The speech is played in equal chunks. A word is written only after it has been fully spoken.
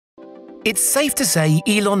It's safe to say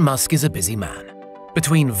Elon Musk is a busy man.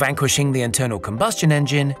 Between vanquishing the internal combustion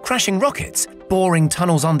engine, crashing rockets, boring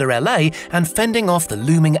tunnels under LA, and fending off the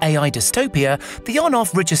looming AI dystopia, the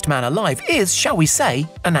on-off richest man alive is, shall we say,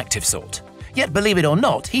 an active sort. Yet believe it or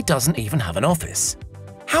not, he doesn't even have an office.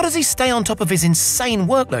 How does he stay on top of his insane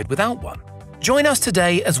workload without one? Join us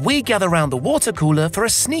today as we gather round the water cooler for a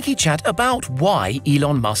sneaky chat about why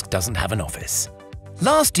Elon Musk doesn't have an office.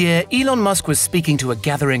 Last year, Elon Musk was speaking to a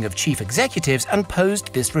gathering of chief executives and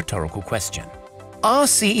posed this rhetorical question. Are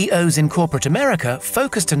CEOs in corporate America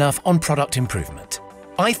focused enough on product improvement?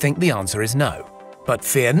 I think the answer is no. But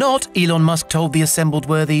fear not, Elon Musk told the assembled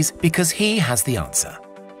worthies, because he has the answer.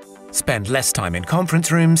 Spend less time in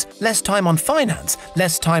conference rooms, less time on finance,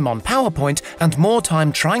 less time on PowerPoint, and more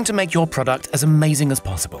time trying to make your product as amazing as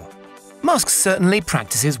possible. Musk certainly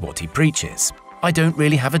practices what he preaches. I don't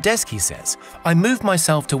really have a desk, he says. I move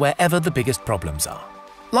myself to wherever the biggest problems are.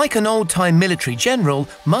 Like an old-time military general,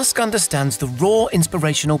 Musk understands the raw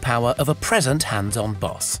inspirational power of a present hands-on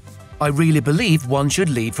boss. I really believe one should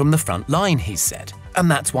lead from the front line, he said, and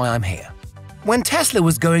that's why I'm here. When Tesla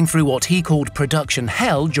was going through what he called production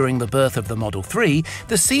hell during the birth of the Model 3,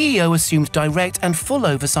 the CEO assumed direct and full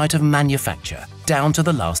oversight of manufacture, down to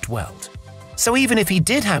the last weld. So even if he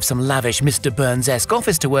did have some lavish Mr. Burns-esque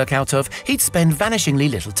office to work out of, he'd spend vanishingly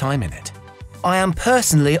little time in it. I am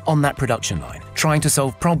personally on that production line, trying to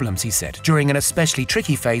solve problems, he said, during an especially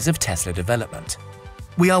tricky phase of Tesla development.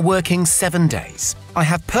 We are working 7 days. I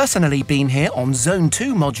have personally been here on Zone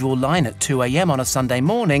 2 module line at 2 AM on a Sunday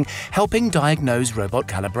morning, helping diagnose robot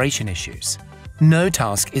calibration issues. No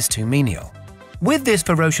task is too menial. With this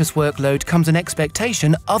ferocious workload comes an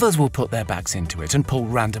expectation others will put their backs into it and pull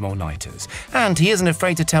random all-nighters, and he isn't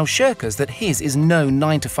afraid to tell shirkers that his is no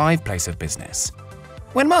 9-to-5 place of business.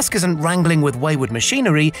 When Musk isn't wrangling with wayward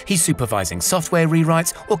machinery, he's supervising software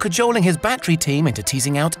rewrites or cajoling his battery team into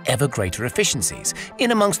teasing out ever greater efficiencies, in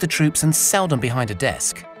amongst the troops and seldom behind a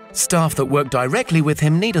desk. Staff that work directly with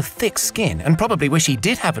him need a thick skin and probably wish he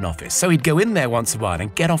did have an office so he'd go in there once in a while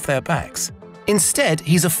and get off their backs. Instead,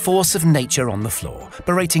 he's a force of nature on the floor,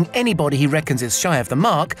 berating anybody he reckons is shy of the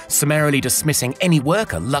mark, summarily dismissing any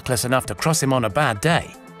worker luckless enough to cross him on a bad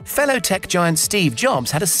day. Fellow tech giant Steve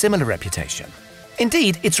Jobs had a similar reputation.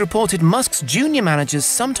 Indeed, it's reported Musk's junior managers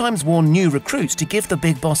sometimes warn new recruits to give the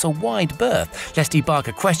big boss a wide berth, lest he bark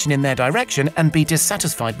a question in their direction and be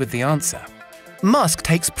dissatisfied with the answer. Musk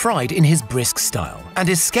takes pride in his brisk style and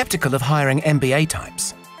is skeptical of hiring MBA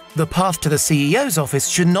types. The path to the CEO's office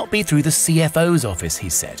should not be through the CFO's office, he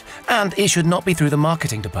said, and it should not be through the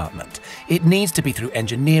marketing department. It needs to be through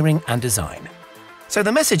engineering and design. So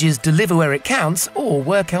the message is deliver where it counts or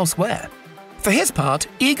work elsewhere. For his part,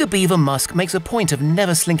 eager beaver Musk makes a point of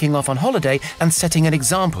never slinking off on holiday and setting an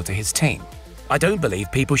example to his team. I don't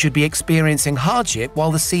believe people should be experiencing hardship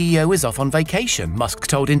while the CEO is off on vacation, Musk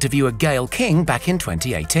told interviewer Gayle King back in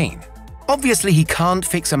 2018. Obviously, he can't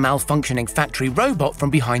fix a malfunctioning factory robot from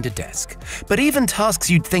behind a desk. But even tasks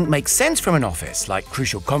you'd think make sense from an office, like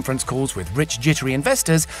crucial conference calls with rich, jittery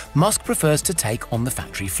investors, Musk prefers to take on the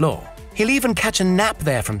factory floor. He'll even catch a nap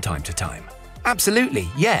there from time to time. Absolutely,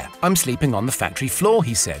 yeah, I'm sleeping on the factory floor,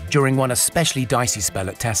 he said, during one especially dicey spell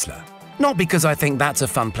at Tesla. Not because I think that's a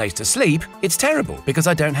fun place to sleep, it's terrible because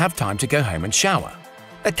I don't have time to go home and shower.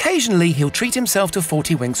 Occasionally, he'll treat himself to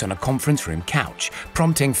 40 winks on a conference room couch,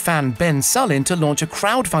 prompting fan Ben Sullin to launch a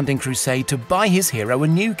crowdfunding crusade to buy his hero a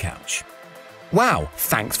new couch. Wow,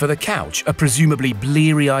 thanks for the couch, a presumably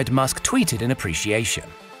bleary-eyed Musk tweeted in appreciation.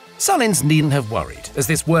 Sullins needn't have worried, as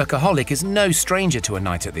this workaholic is no stranger to a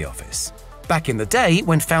night at the office. Back in the day,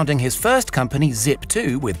 when founding his first company,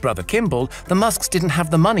 Zip2, with brother Kimball, the Musks didn't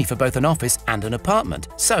have the money for both an office and an apartment,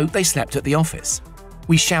 so they slept at the office.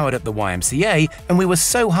 We showered at the YMCA, and we were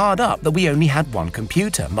so hard up that we only had one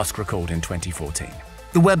computer, Musk recalled in 2014.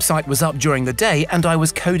 The website was up during the day, and I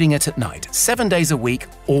was coding it at night, 7 days a week,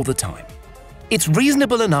 all the time. It's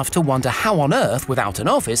reasonable enough to wonder how on earth, without an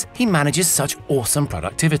office, he manages such awesome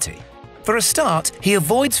productivity. For a start, he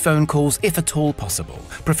avoids phone calls if at all possible,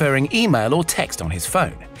 preferring email or text on his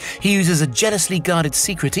phone. He uses a jealously guarded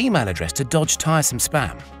secret email address to dodge tiresome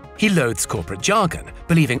spam. He loathes corporate jargon,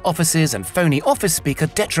 believing offices and phony office speak are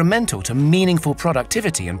detrimental to meaningful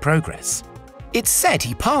productivity and progress. It's said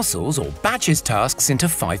he parcels or batches tasks into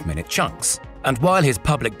 5-minute chunks. And while his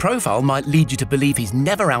public profile might lead you to believe he's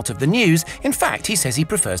never out of the news, in fact, he says he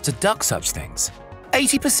prefers to duck such things.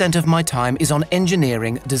 80% of my time is on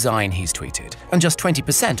engineering design, he's tweeted, and just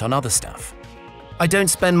 20% on other stuff. I don't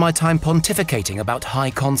spend my time pontificating about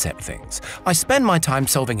high-concept things. I spend my time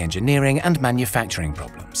solving engineering and manufacturing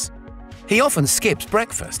problems. He often skips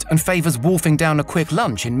breakfast and favors wolfing down a quick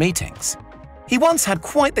lunch in meetings. He once had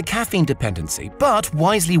quite the caffeine dependency, but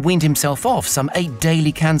wisely weaned himself off some 8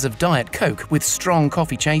 daily cans of Diet Coke with strong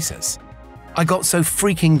coffee chasers. I got so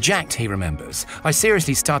freaking jacked, he remembers, I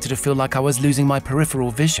seriously started to feel like I was losing my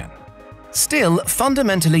peripheral vision. Still,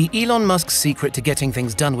 fundamentally, Elon Musk's secret to getting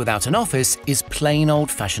things done without an office is plain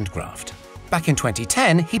old-fashioned graft. Back in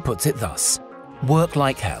 2010, he puts it thus: work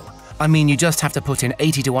like hell. I mean, you just have to put in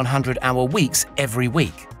 80 to 100-hour weeks every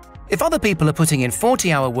week. If other people are putting in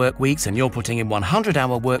 40-hour work weeks and you're putting in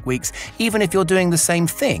 100-hour work weeks, even if you're doing the same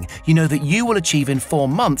thing, you know that you will achieve in 4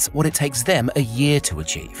 months what it takes them a year to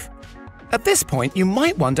achieve. At this point, you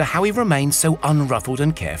might wonder how he remains so unruffled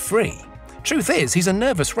and carefree. Truth is, he's a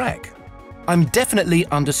nervous wreck. I'm definitely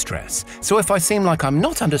under stress, so if I seem like I'm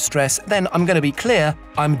not under stress, then I'm going to be clear,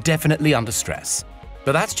 I'm definitely under stress.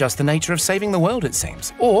 But that's just the nature of saving the world, it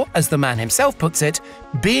seems. Or, as the man himself puts it,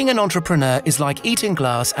 being an entrepreneur is like eating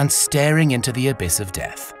glass and staring into the abyss of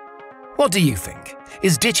death. What do you think?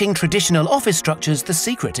 Is ditching traditional office structures the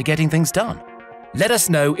secret to getting things done? Let us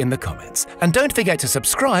know in the comments, and don't forget to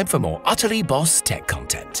subscribe for more utterly boss tech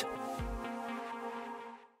content.